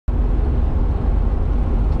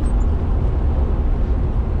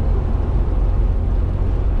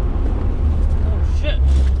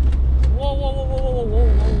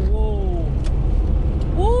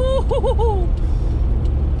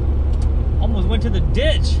went to the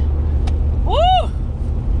ditch. Woo!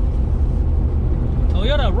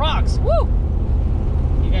 Toyota rocks. Woo!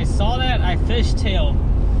 You guys saw that? I fishtailed.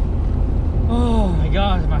 Oh my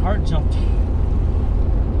gosh, my heart jumped.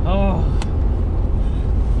 Oh.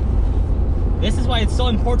 This is why it's so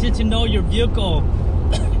important to know your vehicle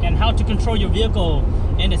and how to control your vehicle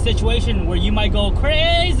in a situation where you might go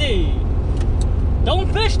crazy. Don't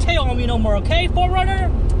fishtail on me no more, okay, 4Runner?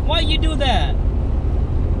 Why you do that?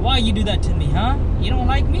 Why you do that to me, huh? You don't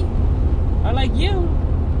like me? I like you.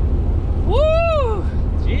 Woo!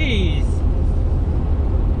 Jeez.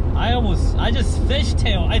 I just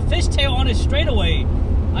fishtail. I fishtail on it straight away.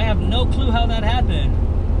 I have no clue how that happened.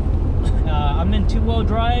 I'm in two-wheel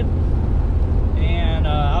drive, and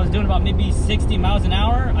I was doing about maybe 60 miles an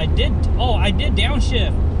hour. I did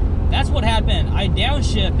downshift. That's what happened. I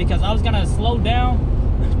downshift because I was gonna slow down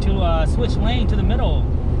to switch lane to the middle.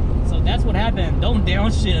 So that's what happened. Don't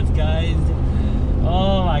downshift, guys.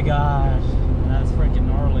 Oh my gosh, that's freaking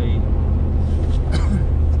gnarly.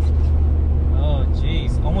 Oh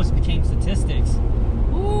jeez, almost became statistics.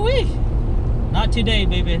 Ooh-wee. Not today,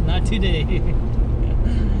 baby, not today.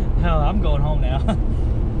 Hell, I'm going home now.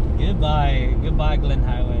 Goodbye, goodbye, Glen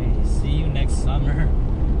Highway. See you next summer.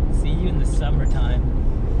 See you in the summertime.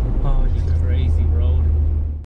 Oh, you crazy road.